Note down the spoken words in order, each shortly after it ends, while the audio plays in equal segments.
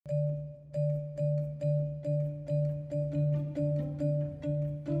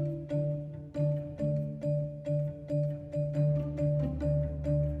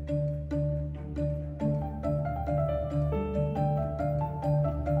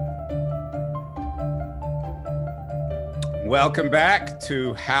Welcome back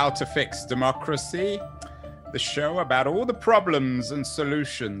to How to Fix Democracy, the show about all the problems and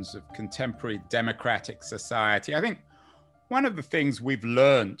solutions of contemporary democratic society. I think one of the things we've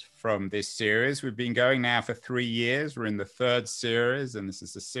learned from this series, we've been going now for 3 years, we're in the third series, and this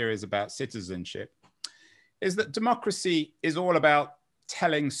is a series about citizenship, is that democracy is all about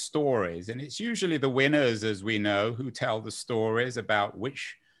telling stories. And it's usually the winners, as we know, who tell the stories about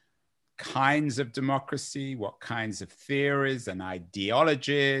which kinds of democracy, what kinds of theories and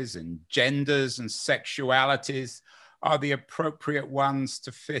ideologies and genders and sexualities are the appropriate ones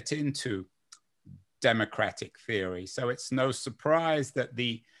to fit into democratic theory. So it's no surprise that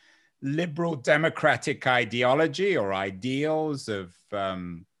the liberal democratic ideology or ideals of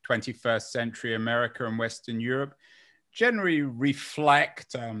 21st century America and Western Europe generally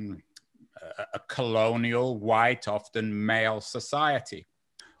reflect a colonial, white, often male society.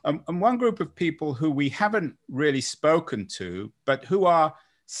 And one group of people who we haven't really spoken to, but who are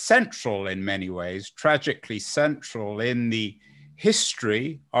central in many ways, tragically central in the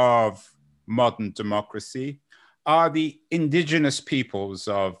history of modern democracy, are the indigenous peoples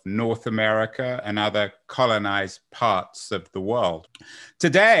of North America and other colonized parts of the world.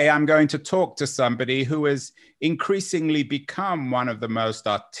 Today, I'm going to talk to somebody who has increasingly become one of the most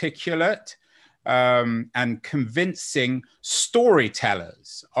articulate and convincing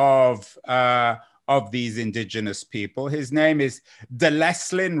storytellers of these indigenous people. His name is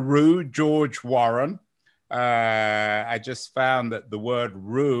DeLesslin Rue George Warren. I just found that the word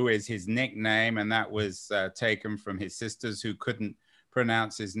Rue is his nickname, and that was taken from his sisters who couldn't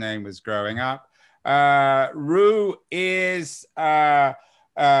pronounce his name as growing up. Rue is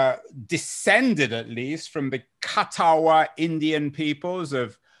descended, at least, from the Catawba Indian peoples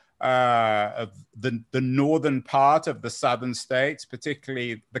of the northern part of the southern states,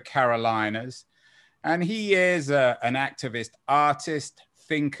 particularly the Carolinas. And he is an activist, artist,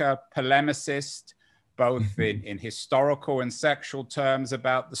 thinker, polemicist, both in historical and sexual terms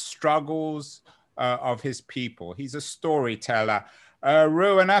about the struggles of his people. He's a storyteller.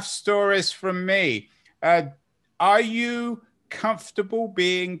 Rue, enough stories from me. Are you comfortable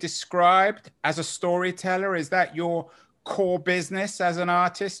being described as a storyteller? Is that your core business as an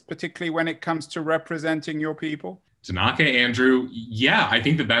artist, particularly when it comes to representing your people? Tanaka, Andrew, yeah, I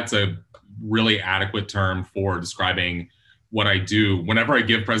think that that's a really adequate term for describing what I do. Whenever I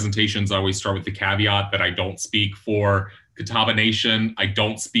give presentations, I always start with the caveat that I don't speak for Catawba Nation. I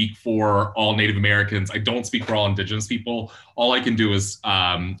don't speak for all Native Americans. I don't speak for all indigenous people. All I can do is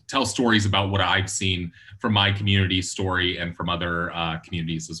tell stories about what I've seen from my community story and from other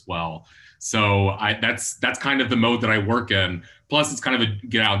communities as well. So that's kind of the mode that I work in. Plus, it's kind of a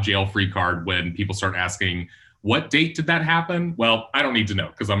get out of jail free card when people start asking, what date did that happen? Well, I don't need to know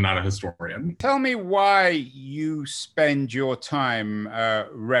because I'm not a historian. Tell me why you spend your time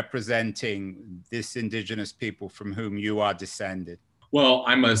representing this indigenous people from whom you are descended. Well,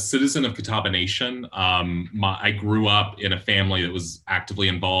 I'm a citizen of Catawba Nation. I grew up in a family that was actively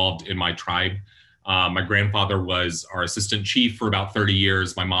involved in my tribe. My grandfather was our assistant chief for about 30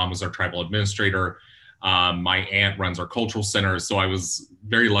 years. My mom was our tribal administrator. My aunt runs our cultural center. So I was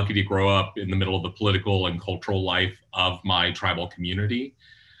very lucky to grow up in the middle of the political and cultural life of my tribal community.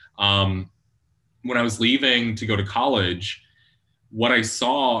 When I was leaving to go to college, what I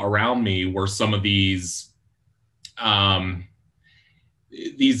saw around me were some of these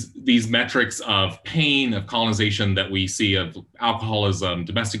metrics of pain, of colonization that we see, of alcoholism,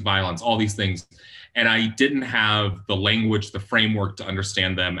 domestic violence, all these things. And I didn't have the language, the framework to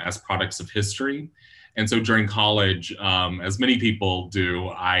understand them as products of history. And so during college, as many people do,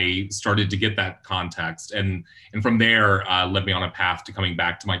 I started to get that context. And from there, led me on a path to coming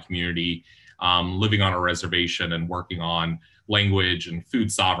back to my community, living on a reservation and working on language and food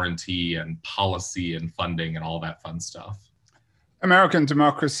sovereignty and policy and funding and all that fun stuff. American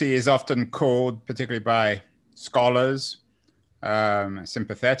democracy is often called, particularly by scholars,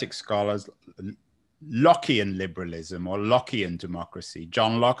 sympathetic scholars, Lockean liberalism or Lockean democracy.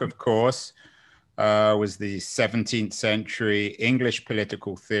 John Locke, of course, was the 17th century English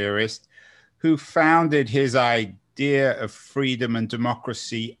political theorist who founded his idea of freedom and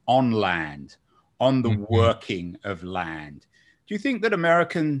democracy on land, on the working of land. Do you think that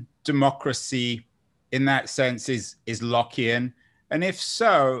American democracy in that sense is Lockean? And if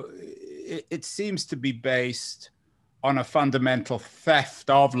so, it seems to be based on a fundamental theft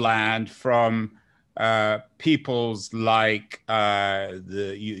of land from peoples like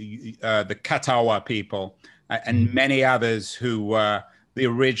the Catawba people and many others who were the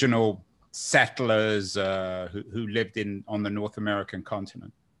original settlers who lived on the North American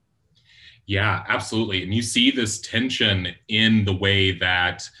continent. Yeah, absolutely. And you see this tension in the way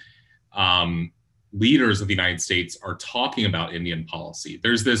that leaders of the United States are talking about Indian policy.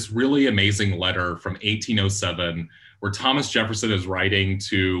 There's this really amazing letter from 1807 where Thomas Jefferson is writing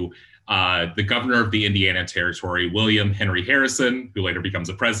to the governor of the Indiana Territory, William Henry Harrison, who later becomes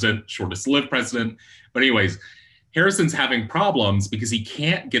a president, shortest lived president. But anyways, Harrison's having problems because he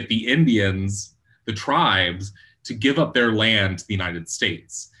can't get the Indians, the tribes, to give up their land to the United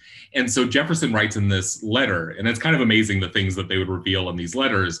States. And so Jefferson writes in this letter, and it's kind of amazing the things that they would reveal in these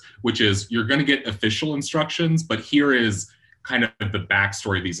letters, which is you're going to get official instructions, but here is kind of the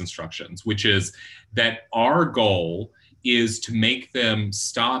backstory of these instructions, which is that our goal is to make them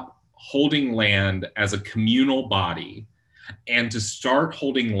stop holding land as a communal body and to start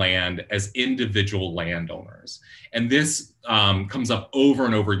holding land as individual landowners. And this comes up over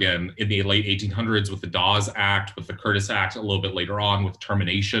and over again in the late 1800s with the Dawes Act, with the Curtis Act, a little bit later on with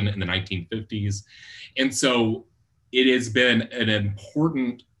termination in the 1950s. And so it has been an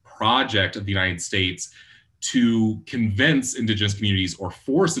important project of the United States to convince indigenous communities or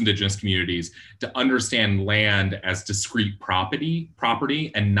force indigenous communities to understand land as discrete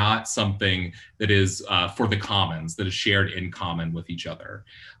property and not something that is for the commons, that is shared in common with each other.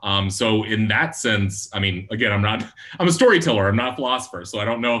 So in that sense, I mean, again, I'm a storyteller, I'm not a philosopher, so I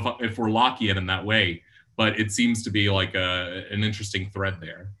don't know if we're Lockean in that way, but it seems to be like an interesting thread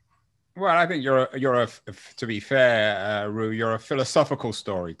there. Well, I think to be fair, Rue, you're a philosophical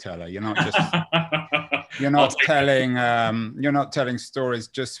storyteller. You're not just you're not telling stories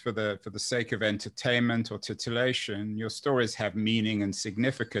just for the sake of entertainment or titillation. Your stories have meaning and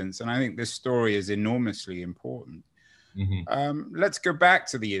significance, and I think this story is enormously important. Mm-hmm. Let's go back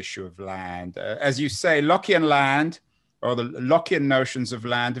to the issue of land. As you say, Lockean land, or the Lockean notions of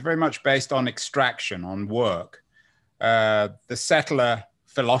land, are very much based on extraction, on work. The settler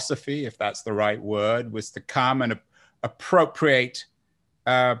philosophy, if that's the right word, was to come and appropriate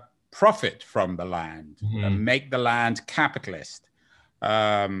profit from the land, mm-hmm. Make the land capitalist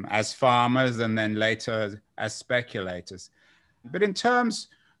as farmers and then later as speculators. But in terms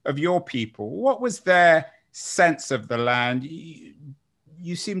of your people, what was their sense of the land?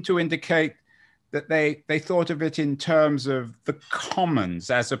 You seem to indicate that they thought of it in terms of the commons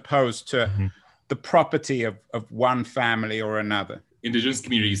as opposed to mm-hmm. the property of one family or another. Indigenous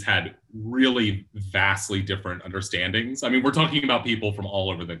communities had really vastly different understandings. I mean, we're talking about people from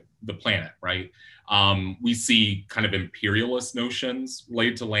all over the planet, right? We see kind of imperialist notions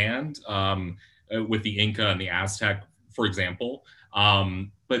related to land with the Inca and the Aztec, for example.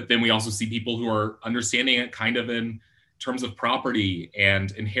 But then we also see people who are understanding it kind of in terms of property and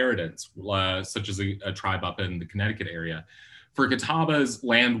inheritance, such as a tribe up in the Connecticut area. For Catawbas,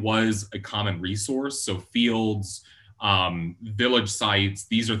 land was a common resource, so fields, village sites,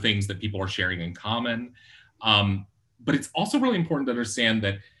 these are things that people are sharing in common. But it's also really important to understand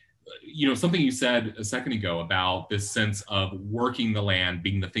that, something you said a second ago about this sense of working the land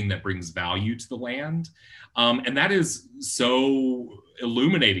being the thing that brings value to the land. And that is so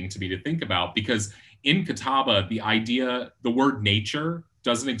illuminating to me to think about, because in Catawba, the word nature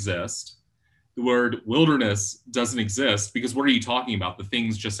doesn't exist. The word wilderness doesn't exist, because what are you talking about? The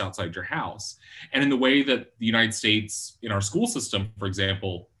things just outside your house. And in the way that the United States, in our school system, for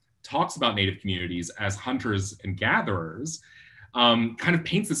example, talks about Native communities as hunters and gatherers, kind of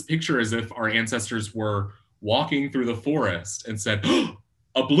paints this picture as if our ancestors were walking through the forest and said, oh,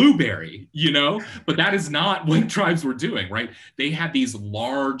 a blueberry, but that is not what tribes were doing, right? They had these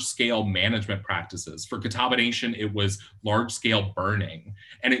large scale management practices. For Catawba Nation, it was large scale burning,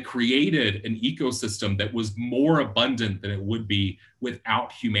 and it created an ecosystem that was more abundant than it would be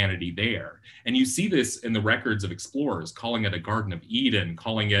without humanity there. And you see this in the records of explorers, calling it a Garden of Eden,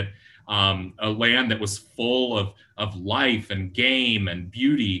 calling it a land that was full of life and game and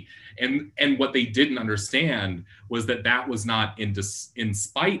beauty. And what they didn't understand was that was not in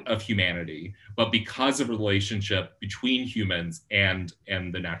spite of humanity, but because of a relationship between humans and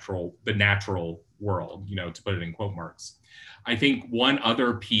the natural world, to put it in quote marks. I think one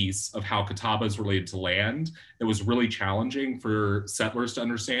other piece of how Catawba is related to land that was really challenging for settlers to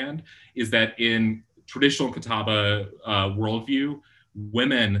understand is that in traditional Catawba worldview,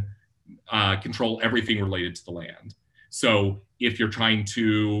 women control everything related to the land. So if you're trying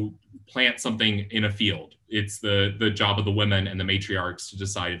to plant something in a field, it's the job of the women and the matriarchs to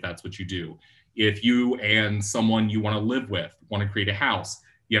decide if that's what you do. If you and someone you want to live with want to create a house,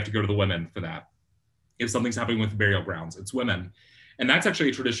 you have to go to the women for that. If something's happening with the burial grounds, it's women. And that's actually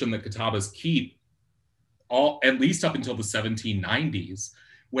a tradition that Catawbas keep at least up until the 1790s,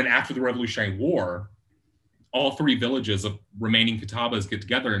 when after the Revolutionary War, all three villages of remaining Catawbas get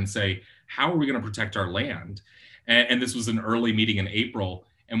together and say, how are we going to protect our land? And this was an early meeting in April.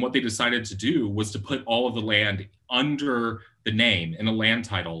 And what they decided to do was to put all of the land under the name in a land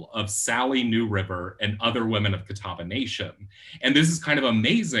title of Sally New River and Other Women of Catawba Nation. And this is kind of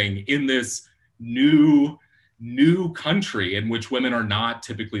amazing in this new country in which women are not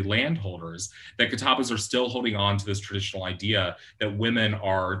typically landholders, that Catawbas are still holding on to this traditional idea that women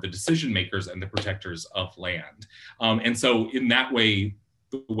are the decision makers and the protectors of land. And so in that way,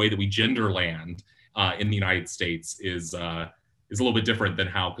 the way that we gender land in the United States is a little bit different than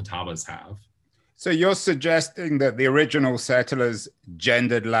how Catawbas have. So you're suggesting that the original settlers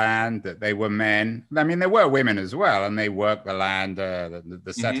gendered land, that they were men. I mean, there were women as well, and they worked the land,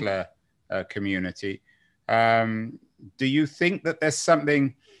 the settler community. Do you think that there's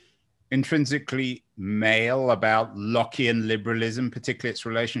something intrinsically male about Lockean liberalism, particularly its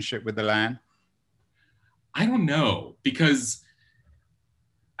relationship with the land? I don't know, because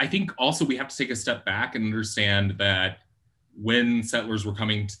I think also we have to take a step back and understand that when settlers were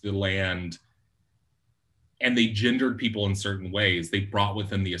coming to the land and they gendered people in certain ways, they brought with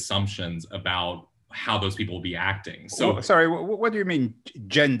them the assumptions about how those people will be acting. So, sorry, what do you mean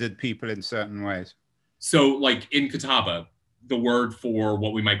gendered people in certain ways? So like in Catawba, the word for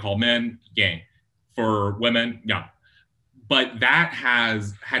what we might call men, yang, for women, yang. But that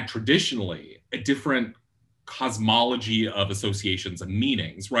has had traditionally a different cosmology of associations and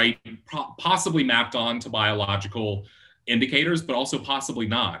meanings, right? Possibly mapped on to biological indicators, but also possibly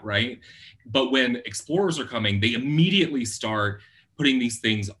not, right? But when explorers are coming, they immediately start putting these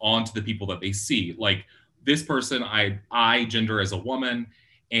things onto the people that they see. Like this person, I gender as a woman,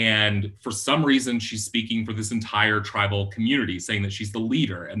 and for some reason, she's speaking for this entire tribal community, saying that she's the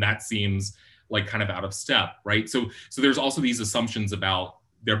leader, and that seems like kind of out of step, right? So there's also these assumptions about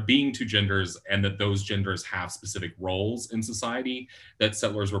there being two genders and that those genders have specific roles in society that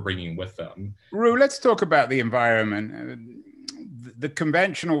settlers were bringing with them. Rue, let's talk about the environment. The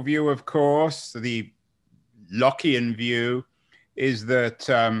conventional view, of course, the Lockean view, is that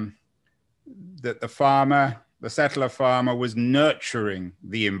that the settler farmer was nurturing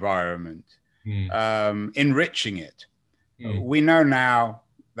the environment, enriching it. We know now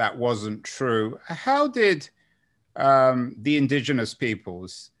that wasn't true. How did the indigenous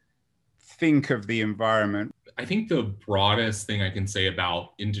peoples think of the environment? I think the broadest thing I can say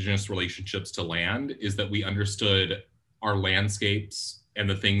about indigenous relationships to land is that we understood our landscapes and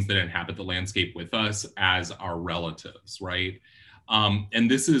the things that inhabit the landscape with us as our relatives, right? And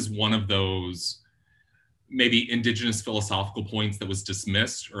this is one of those maybe indigenous philosophical points that was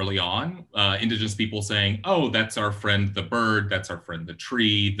dismissed early on. Indigenous people saying, oh, that's our friend the bird, that's our friend the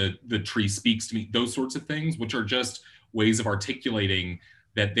tree tree speaks to me, those sorts of things, which are just ways of articulating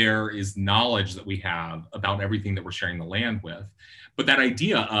that there is knowledge that we have about everything that we're sharing the land with. But that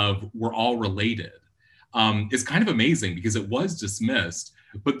idea of we're all related is kind of amazing because it was dismissed.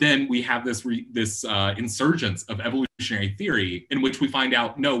 But then we have this insurgence of evolutionary theory in which we find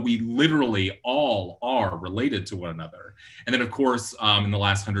out, no, we literally all are related to one another. And then, of course, in the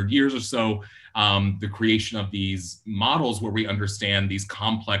last 100 years or so, the creation of these models where we understand these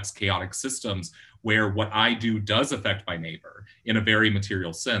complex, chaotic systems where what I do does affect my neighbor in a very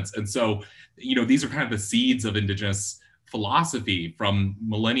material sense. And so, these are kind of the seeds of indigenous philosophy from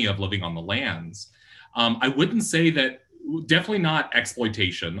millennia of living on the lands. I wouldn't say that, definitely not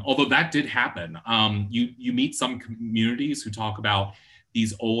exploitation, although that did happen. You meet some communities who talk about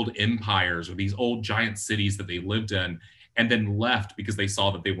these old empires or these old giant cities that they lived in and then left because they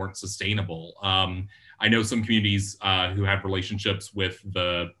saw that they weren't sustainable. I know some communities who had relationships with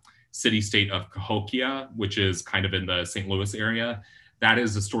the city-state of Cahokia, which is kind of in the St. Louis area. That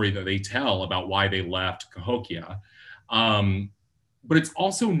is a story that they tell about why they left Cahokia. But it's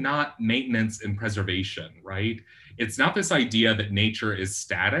also not maintenance and preservation, right? It's not this idea that nature is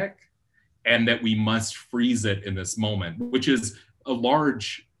static and that we must freeze it in this moment, which is a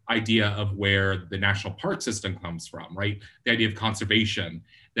large idea of where the national park system comes from, right? The idea of conservation,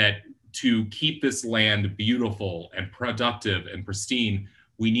 that to keep this land beautiful and productive and pristine,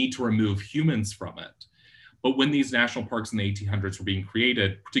 we need to remove humans from it. But when these national parks in the 1800s were being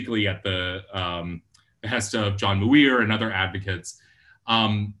created, particularly at the behest of John Muir and other advocates,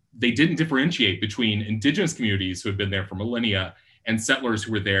 they didn't differentiate between indigenous communities who had been there for millennia and settlers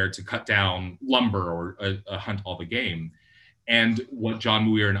who were there to cut down lumber or hunt all the game. And what John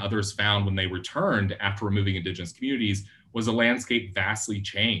Muir and others found when they returned after removing indigenous communities was a landscape vastly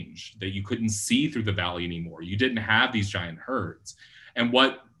changed, that you couldn't see through the valley anymore. You didn't have these giant herds. And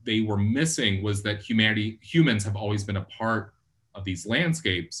what they were missing was that humans have always been a part of these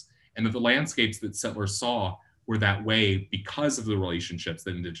landscapes, and that the landscapes that settlers saw were that way because of the relationships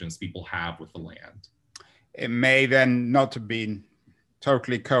that indigenous people have with the land. It may then not have been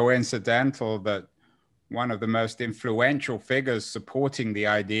totally coincidental that one of the most influential figures supporting the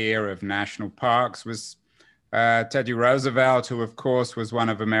idea of national parks was Teddy Roosevelt, who, of course, was one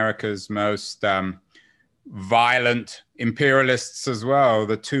of America's most violent imperialists as well.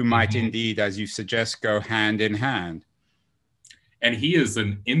 The two might indeed, as you suggest, go hand in hand. And he is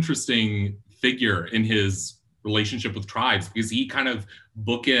an interesting figure in his relationship with tribes, because he kind of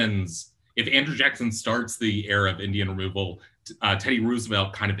bookends. If Andrew Jackson starts the era of Indian removal, Teddy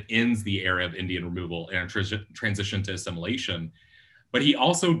Roosevelt kind of ends the era of Indian removal and transition to assimilation. But he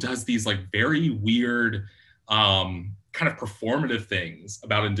also does these like very weird kind of performative things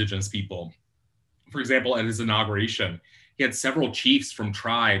about indigenous people. For example, at his inauguration, he had several chiefs from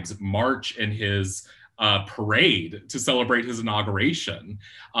tribes march in his parade to celebrate his inauguration,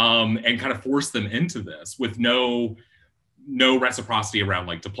 and kind of force them into this with no reciprocity around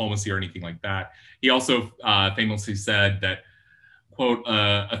like diplomacy or anything like that. He also famously said that, quote,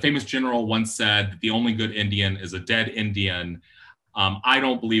 a famous general once said that the only good Indian is a dead Indian. I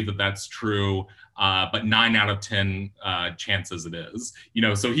don't believe that that's true, but 9 out of 10 chances it is. You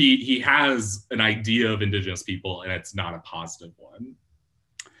know, so he has an idea of indigenous people, and it's not a positive one.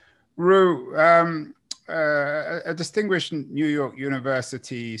 Rue, a distinguished New York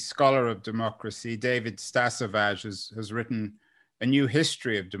University scholar of democracy, David Stasavage, has written a new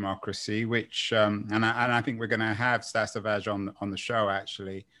history of democracy, which, and I think we're going to have Stasavage on the show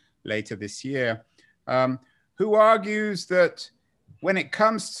actually later this year, who argues that when it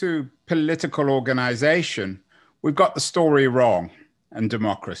comes to political organization, we've got the story wrong and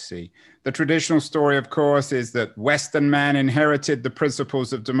democracy. The traditional story, of course, is that Western man inherited the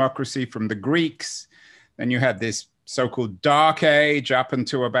principles of democracy from the Greeks. Then you had this so-called Dark Age up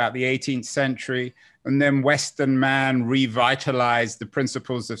until about the 18th century. And then Western man revitalized the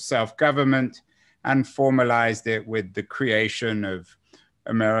principles of self-government and formalized it with the creation of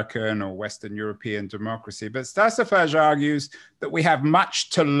American or Western European democracy. But Stasavage argues that we have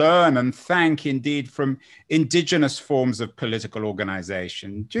much to learn and thank indeed from indigenous forms of political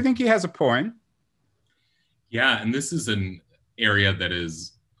organization. Do you think he has a point? Yeah, and this is an area that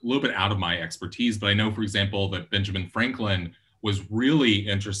is a little bit out of my expertise, but I know, for example, that Benjamin Franklin was really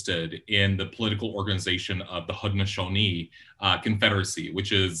interested in the political organization of the Haudenosaunee Confederacy,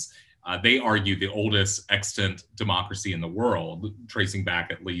 which is, they argue, the oldest extant democracy in the world, tracing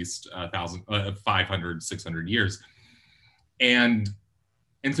back at least 500, 600 years. And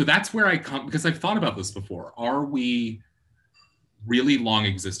so that's where I come, because I've thought about this before. Are we really long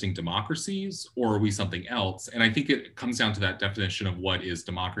existing democracies, or are we something else? And I think it comes down to that definition of what is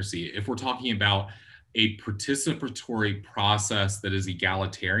democracy. If we're talking about a participatory process that is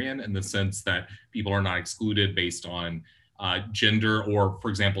egalitarian in the sense that people are not excluded based on gender or, for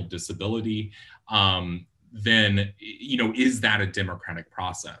example, disability, then, you know, is that a democratic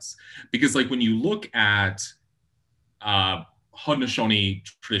process? Because like when you look at Haudenosaunee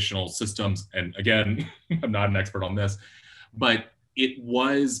traditional systems, and again, I'm not an expert on this, but it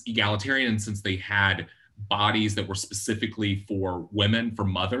was egalitarian since they had bodies that were specifically for women, for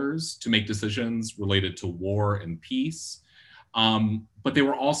mothers, to make decisions related to war and peace. But they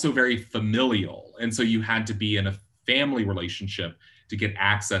were also very familial. And so you had to be in a family relationship to get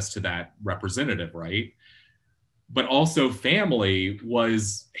access to that representative, right? But also family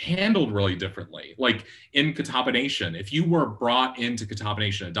was handled really differently. Like in Catawba Nation, if you were brought into Catawba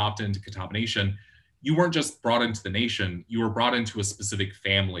Nation, adopted into Catawba Nation, you weren't just brought into the nation, you were brought into a specific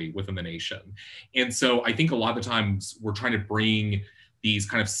family within the nation. And so I think a lot of the times we're trying to bring these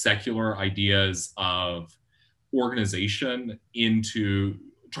kind of secular ideas of organization into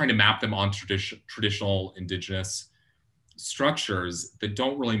trying to map them on traditional indigenous structures that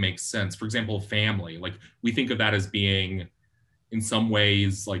don't really make sense. For example, family, like we think of that as being in some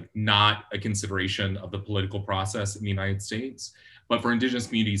ways like not a consideration of the political process in the United States. But for indigenous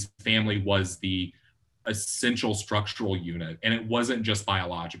communities, family was the essential structural unit. And it wasn't just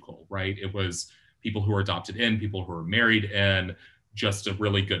biological, right? It was people who were adopted in, people who were married in, just a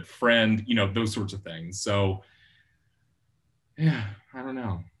really good friend, you know, those sorts of things. So yeah, I don't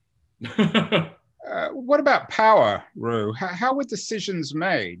know. What about power, Rue? How were decisions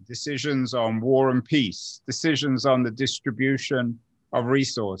made? Decisions on war and peace, decisions on the distribution of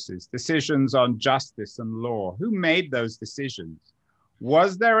resources, decisions on justice and law. Who made those decisions?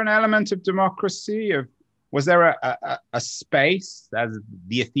 Was there an element of democracy? Was there a space, as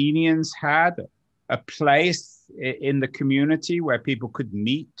the Athenians had, a place in the community where people could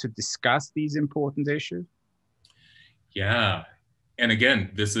meet to discuss these important issues? Yeah. and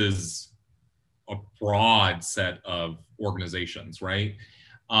again, this is a broad set of organizations, right?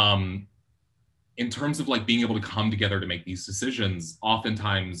 In terms of like being able to come together to make these decisions,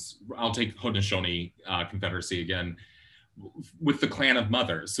 oftentimes, I'll take Haudenosaunee Confederacy again, with the clan of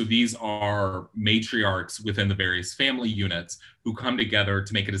mothers. So these are matriarchs within the various family units who come together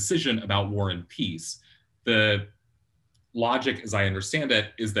to make a decision about war and peace. The logic, as I understand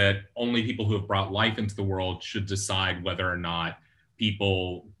it, is that only people who have brought life into the world should decide whether or not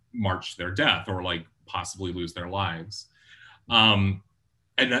people march to their death or like possibly lose their lives.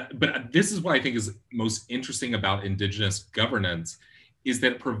 But this is what I think is most interesting about Indigenous governance, is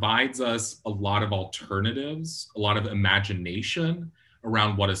that it provides us a lot of alternatives, a lot of imagination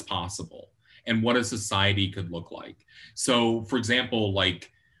around what is possible and what a society could look like. So for example,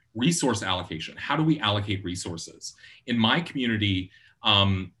 like resource allocation, how do we allocate resources? In my community,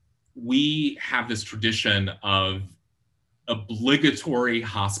 we have this tradition of obligatory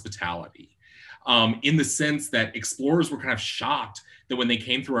hospitality, in the sense that explorers were kind of shocked that when they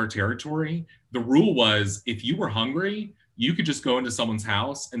came through our territory, the rule was if you were hungry, you could just go into someone's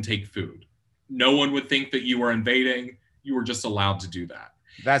house and take food. No one would think that you were invading. You were just allowed to do that.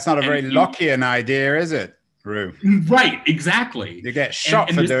 That's not a very Lockean idea, is it, Rue? Right, exactly. You get shot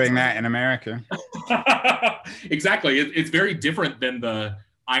for doing that in America. Exactly. It's very different than the,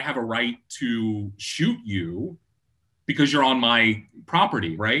 I have a right to shoot you because you're on my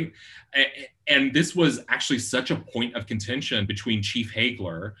property, right? And this was actually such a point of contention between Chief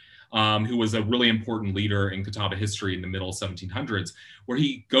Hagler, who was a really important leader in Catawba history in the middle 1700s, where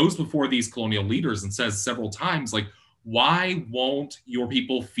he goes before these colonial leaders and says several times, like, why won't your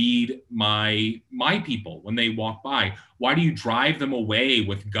people feed my people when they walk by? Why do you drive them away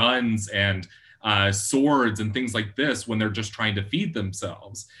with guns and swords and things like this when they're just trying to feed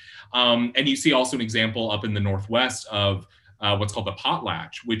themselves? And you see also an example up in the Northwest of what's called the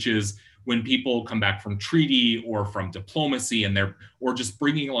potlatch, which is when people come back from treaty or from diplomacy and or just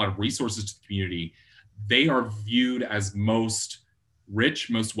bringing a lot of resources to the community, they are viewed as most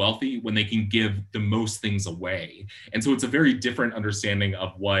rich, most wealthy when they can give the most things away. And so it's a very different understanding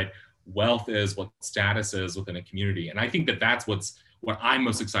of what wealth is, what status is within a community. And I think that that's what I'm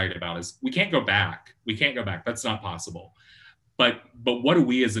most excited about is we can't go back. We can't go back. That's not possible. But what do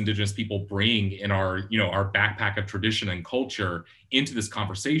we as Indigenous people bring in our backpack of tradition and culture into this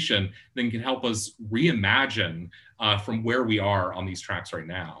conversation that can help us reimagine from where we are on these tracks right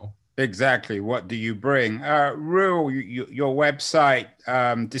now? Exactly. What do you bring? Rue, your website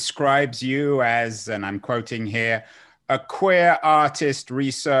describes you as, and I'm quoting here, a queer artist,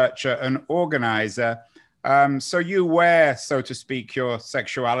 researcher, and organizer. So you wear, so to speak, your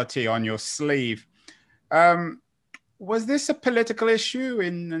sexuality on your sleeve. Was this a political issue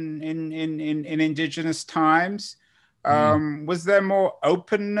in Indigenous times? Was there more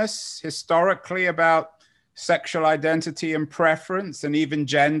openness historically about sexual identity and preference and even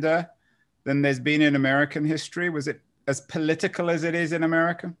gender than there's been in American history? Was it as political as it is in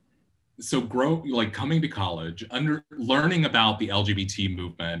America? So coming to college, learning about the LGBT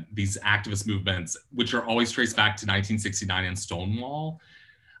movement, these activist movements, which are always traced back to 1969 and Stonewall.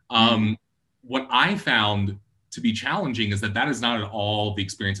 What I found to be challenging is that is not at all the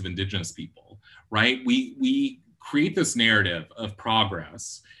experience of Indigenous people, right? We create this narrative of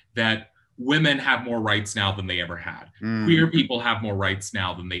progress that women have more rights now than they ever had. Queer people have more rights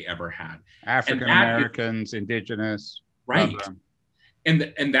now than they ever had. African Americans, Indigenous. Right.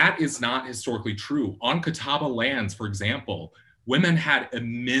 And that is not historically true. On Catawba lands, for example, women had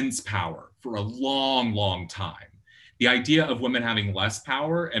immense power for a long, long time. The idea of women having less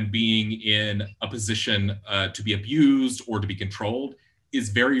power and being in a position to be abused or to be controlled is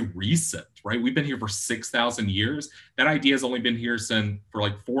very recent, right? We've been here for 6,000 years. That idea has only been here for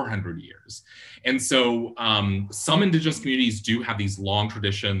like 400 years. And so some Indigenous communities do have these long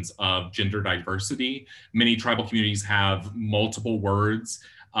traditions of gender diversity. Many tribal communities have multiple words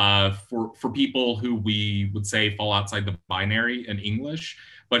for people who we would say fall outside the binary in English,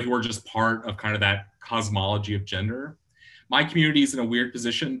 but who are just part of kind of that cosmology of gender. My community is in a weird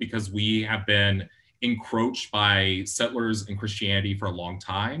position because we have been encroached by settlers and Christianity for a long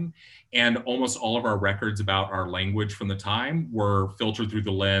time. And almost all of our records about our language from the time were filtered through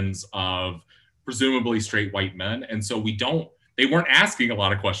the lens of presumably straight white men. And so they weren't asking a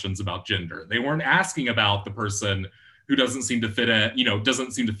lot of questions about gender. They weren't asking about the person who doesn't seem to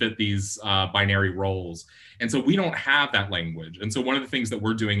fit these binary roles. And so we don't have that language. And so one of the things that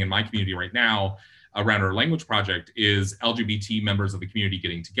we're doing in my community right now, around our language project is LGBT members of the community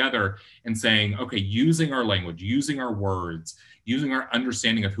getting together and saying, okay, using our language, using our words, using our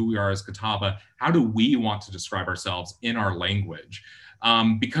understanding of who we are as Catawba, how do we want to describe ourselves in our language?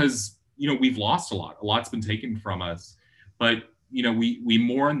 Because, we've lost a lot. A lot's been taken from us, but, we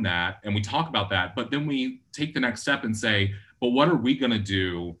mourn that and we talk about that, but then we take the next step and say, but what are we going to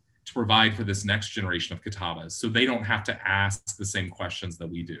do to provide for this next generation of Catawbas so they don't have to ask the same questions that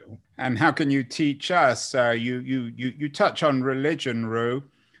we do? And how can you teach us? You touch on religion, Rue,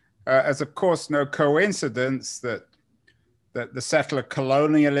 as of course no coincidence that the settler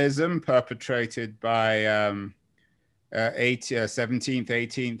colonialism perpetrated by 17th,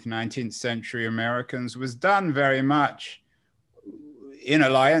 18th, 19th century Americans was done very much in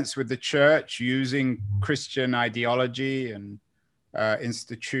alliance with the church, using Christian ideology and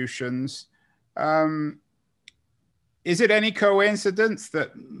institutions. Is it any coincidence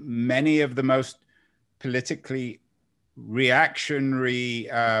that many of the most politically reactionary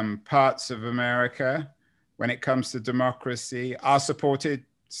parts of America, when it comes to democracy, are supported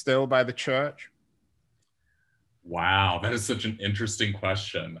still by the church? Wow, that is such an interesting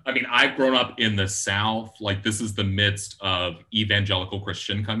question. I mean, I've grown up in the South, like this is the midst of evangelical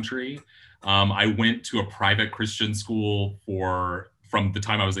Christian country. I went to a private Christian school from the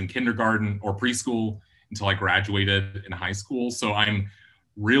time I was in kindergarten or preschool until I graduated in high school. So I'm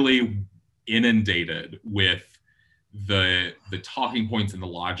really inundated with the talking points and the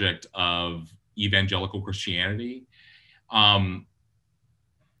logic of evangelical Christianity. And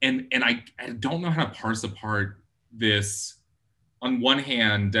I don't know how to parse apart this, on one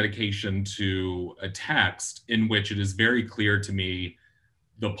hand, dedication to a text in which it is very clear to me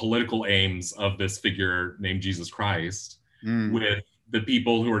the political aims of this figure named Jesus Christ, with the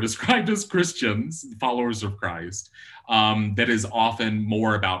people who are described as Christians, followers of Christ, that is often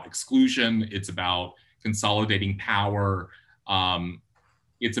more about exclusion. It's about consolidating power.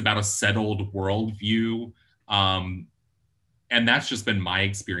 It's about a settled worldview. And that's just been my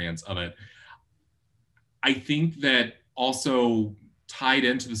experience of it. I think that also tied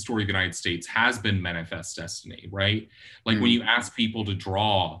into the story of the United States has been manifest destiny, right? Like when you ask people to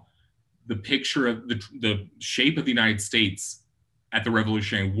draw the picture of the shape of the United States at the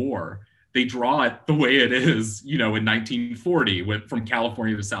Revolutionary War, they draw it the way it is, in 1940, from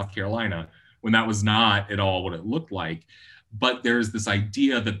California to South Carolina, when that was not at all what it looked like. But there's this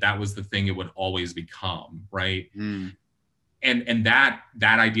idea that that was the thing it would always become, right? And that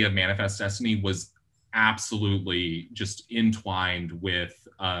idea of manifest destiny was absolutely just entwined with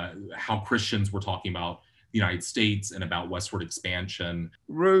how Christians were talking about the United States and about westward expansion.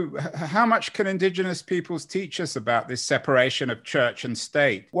 Rue, how much can Indigenous peoples teach us about this separation of church and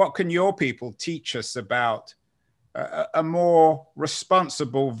state? What can your people teach us about a more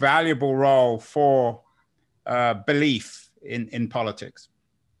responsible, valuable role for belief in politics?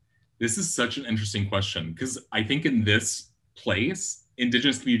 This is such an interesting question, because I think in this place,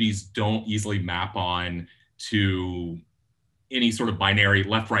 Indigenous communities don't easily map on to any sort of binary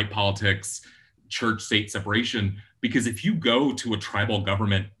left-right politics, church-state separation, because if you go to a tribal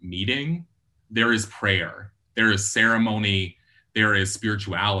government meeting, there is prayer, there is ceremony, there is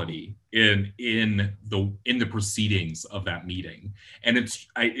spirituality in the proceedings of that meeting. And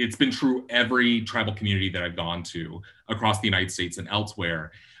it's been true every tribal community that I've gone to across the United States and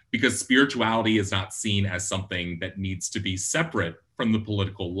elsewhere, because spirituality is not seen as something that needs to be separate from the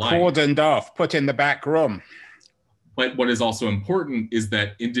political life. Cordoned off, put in the back room. But what is also important is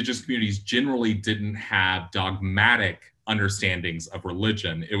that Indigenous communities generally didn't have dogmatic understandings of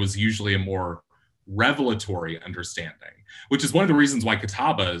religion. It was usually a more revelatory understanding, which is one of the reasons why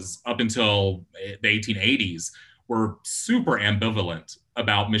Catawbas, up until the 1880s, were super ambivalent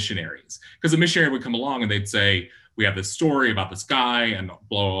about missionaries. Because a missionary would come along and they'd say, we have this story about this guy and blah,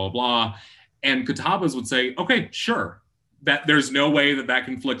 blah, blah. And Catawbas would say, okay, sure. That there's no way that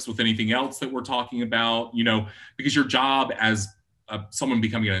conflicts with anything else that we're talking about, because your job as someone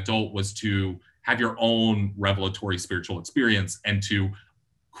becoming an adult was to have your own revelatory spiritual experience and to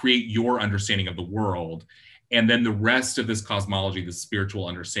create your understanding of the world. And then the rest of this cosmology, this spiritual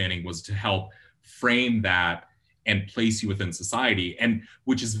understanding, was to help frame that and place you within society, and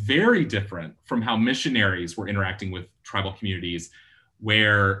which is very different from how missionaries were interacting with tribal communities,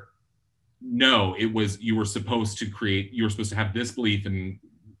 where no, it was, you were supposed to have this belief and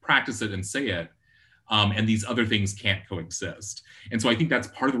practice it and say it, and these other things can't coexist. And so I think that's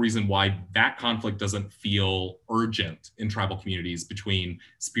part of the reason why that conflict doesn't feel urgent in tribal communities between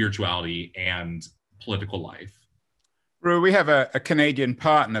spirituality and political life. Rue, we have a Canadian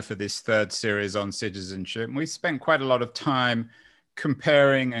partner for this third series on citizenship, and we've spent quite a lot of time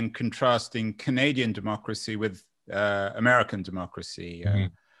comparing and contrasting Canadian democracy with American democracy,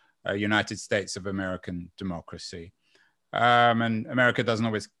 United States of American democracy. And America doesn't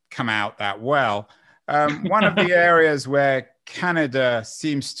always come out that well. One of the areas where Canada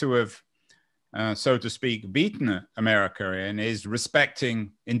seems to have, so to speak, beaten America in is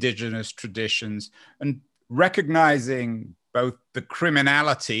respecting indigenous traditions and recognizing both the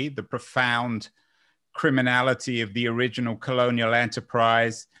criminality, the profound criminality of the original colonial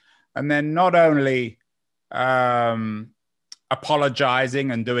enterprise, and then not only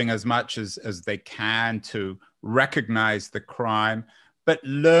apologizing and doing as much as they can to recognize the crime, but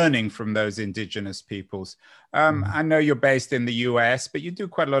learning from those indigenous peoples. I know you're based in the US, but you do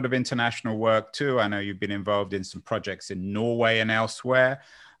quite a lot of international work too. I know you've been involved in some projects in Norway and elsewhere.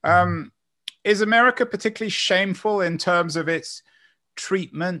 Is America particularly shameful in terms of its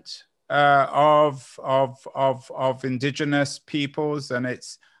treatment of indigenous peoples and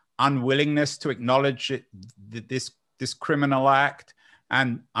its unwillingness to acknowledge this criminal act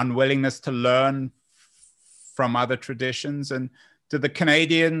and unwillingness to learn from other traditions? And do the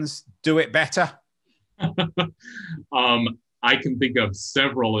Canadians do it better? I can think of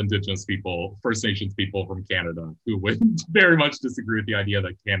several indigenous people, First Nations people from Canada, who would very much disagree with the idea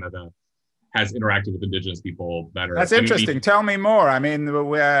that Canada has interacted with indigenous people better. That's interesting. Tell me more. I mean,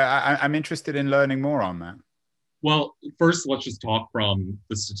 I'm interested in learning more on that. Well, first, let's just talk from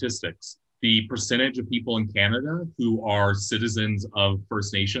the statistics. The percentage of people in Canada who are citizens of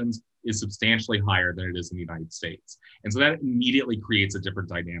First Nations is substantially higher than it is in the United States. And so that immediately creates a different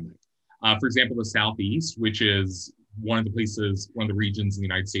dynamic. For example, the Southeast, which is one of the regions in the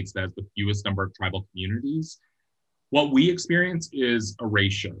United States that has the fewest number of tribal communities, what we experience is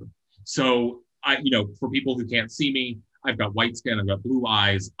erasure. So, for people who can't see me, I've got white skin, I've got blue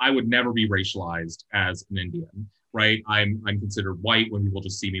eyes. I would never be racialized as an Indian, right? I'm considered white when people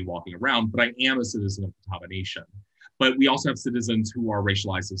just see me walking around, but I am a citizen of Catawba Nation. But we also have citizens who are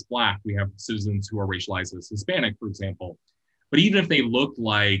racialized as Black. We have citizens who are racialized as Hispanic, for example. But even if they look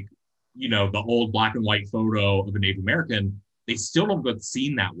like, the old black and white photo of a Native American, they still don't get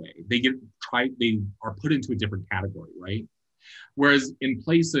seen that way. They are put into a different category, right? Whereas in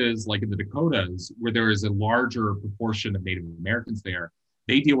places like in the Dakotas, where there is a larger proportion of Native Americans there,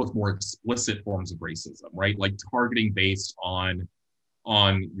 they deal with more explicit forms of racism, right? Like targeting based on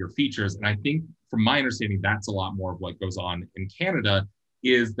your features. And I think from my understanding, that's a lot more of what goes on in Canada,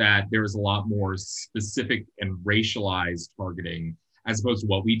 is that there's a lot more specific and racialized targeting as opposed to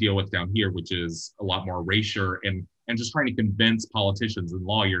what we deal with down here, which is a lot more erasure and just trying to convince politicians and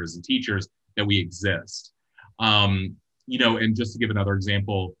lawyers and teachers that we exist. And just to give another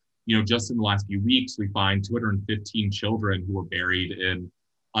example, just in the last few weeks, we find 215 children who were buried in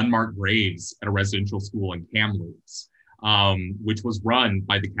unmarked graves at a residential school in Kamloops, which was run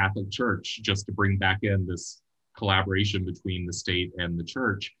by the Catholic Church just to bring back in this collaboration between the state and the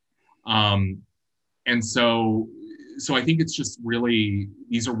church. And so I think it's just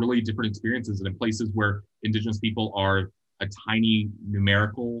these are really different experiences. And in places where Indigenous people are a tiny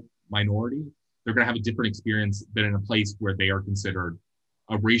numerical minority, they're going to have a different experience than in a place where they are considered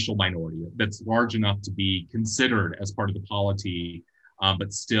a racial minority that's large enough to be considered as part of the polity,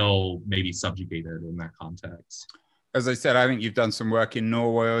 but still maybe subjugated in that context. As I said, I think you've done some work in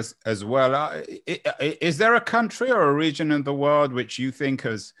Norway as well. Is there a country or a region in the world which you think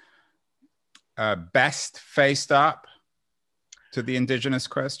has best faced up to the indigenous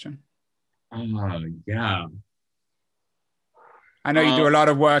question? Yeah. I know you do a lot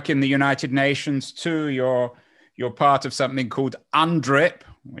of work in the United Nations too. You're part of something called UNDRIP,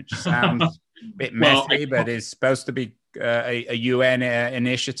 which sounds a bit messy, but is supposed to be a UN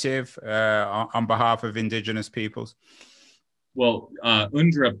initiative on behalf of indigenous peoples. Well,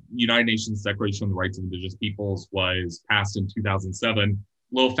 UNDRIP, United Nations Declaration on the Rights of Indigenous Peoples, was passed in 2007.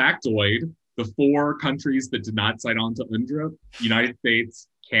 Little factoid, the 4 countries that did not sign on to UNDRIP: United States,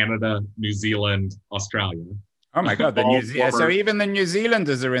 Canada, New Zealand, Australia. Oh my God, so even the New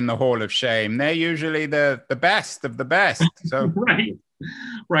Zealanders are in the Hall of Shame. They're usually the best of the best. So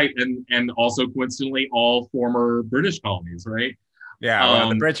Right. And also coincidentally, all former British colonies, right? Yeah, well,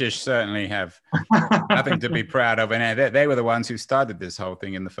 the British certainly have nothing to be proud of. And they were the ones who started this whole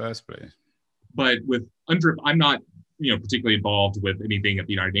thing in the first place. But with UNDRIP, I'm not, particularly involved with anything at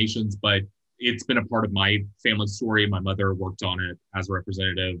the United Nations, but it's been a part of my family story. My mother worked on it as a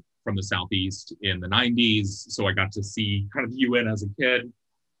representative from the Southeast in the 90s. So I got to see kind of UN as a kid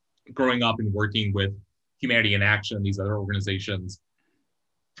growing up and working with Humanity in Action, these other organizations,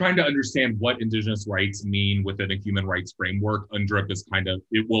 trying to understand what Indigenous rights mean within a human rights framework. UNDRIP is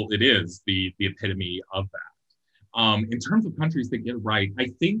it is the epitome of that. In terms of countries that get it right, I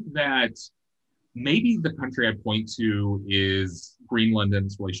think that maybe the country I point to is Greenland and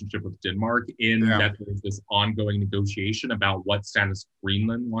its relationship with Denmark, in that there's this ongoing negotiation about what status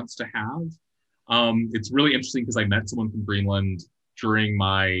Greenland wants to have. It's really interesting because I met someone from Greenland during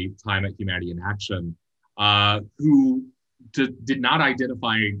my time at Humanity in Action who did not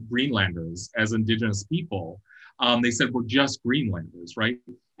identify Greenlanders as indigenous people. They said, we're just Greenlanders, right?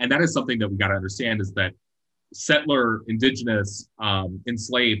 And that is something that we got to understand, is that settler, indigenous,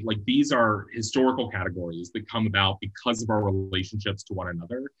 enslaved, like these are historical categories that come about because of our relationships to one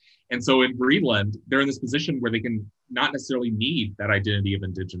another. And so in Greenland, they're in this position where they can not necessarily need that identity of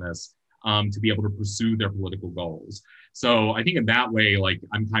indigenous to be able to pursue their political goals. So I think in that way, like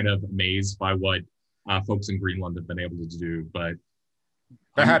I'm kind of amazed by what folks in Greenland have been able to do. But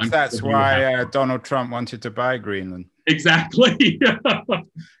perhaps that's why Donald Trump wanted to buy Greenland. Exactly.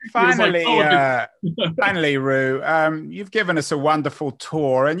 Finally, finally, Roo, you've given us a wonderful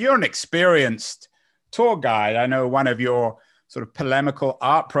tour, and you're an experienced tour guide. I know one of your sort of polemical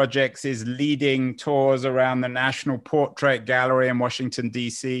art projects is leading tours around the National Portrait Gallery in Washington,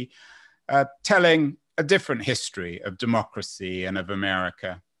 D.C., telling a different history of democracy and of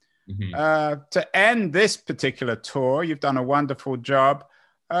America. Mm-hmm. To end this particular tour, you've done a wonderful job.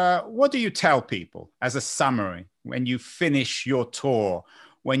 What do you tell people as a summary when you finish your tour,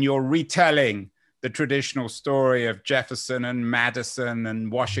 when you're retelling the traditional story of Jefferson and Madison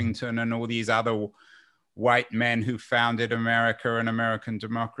and Washington and all these other white men who founded America and American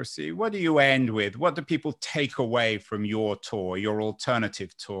democracy? What do you end with? What do people take away from your tour, your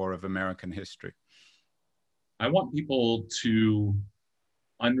alternative tour of American history? I want people to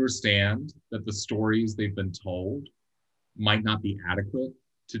understand that the stories they've been told might not be adequate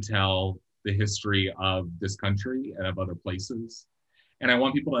to tell the history of this country and of other places. And I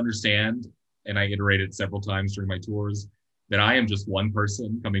want people to understand, and I iterate it several times during my tours, that I am just one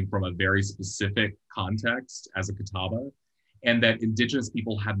person coming from a very specific context as a Catawba, and that indigenous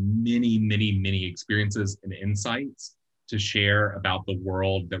people have many, many, many experiences and insights to share about the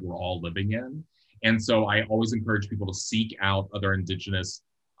world that we're all living in. And so I always encourage people to seek out other indigenous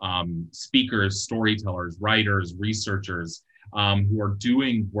speakers, storytellers, writers, researchers, who are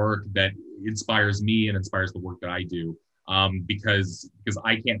doing work that inspires me and inspires the work that I do, because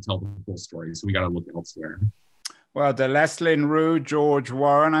I can't tell the full story. So we got to look elsewhere. Well, DeLesslin, Roo, George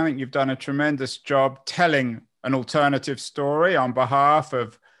Warren, I think you've done a tremendous job telling an alternative story on behalf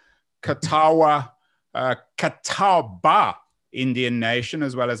of Catawba Indian Nation,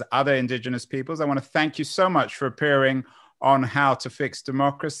 as well as other indigenous peoples. I want to thank you so much for appearing on How to Fix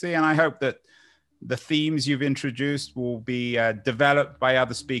Democracy. And I hope that the themes you've introduced will be developed by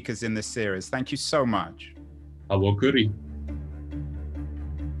other speakers in this series. Thank you so much. Awokuri.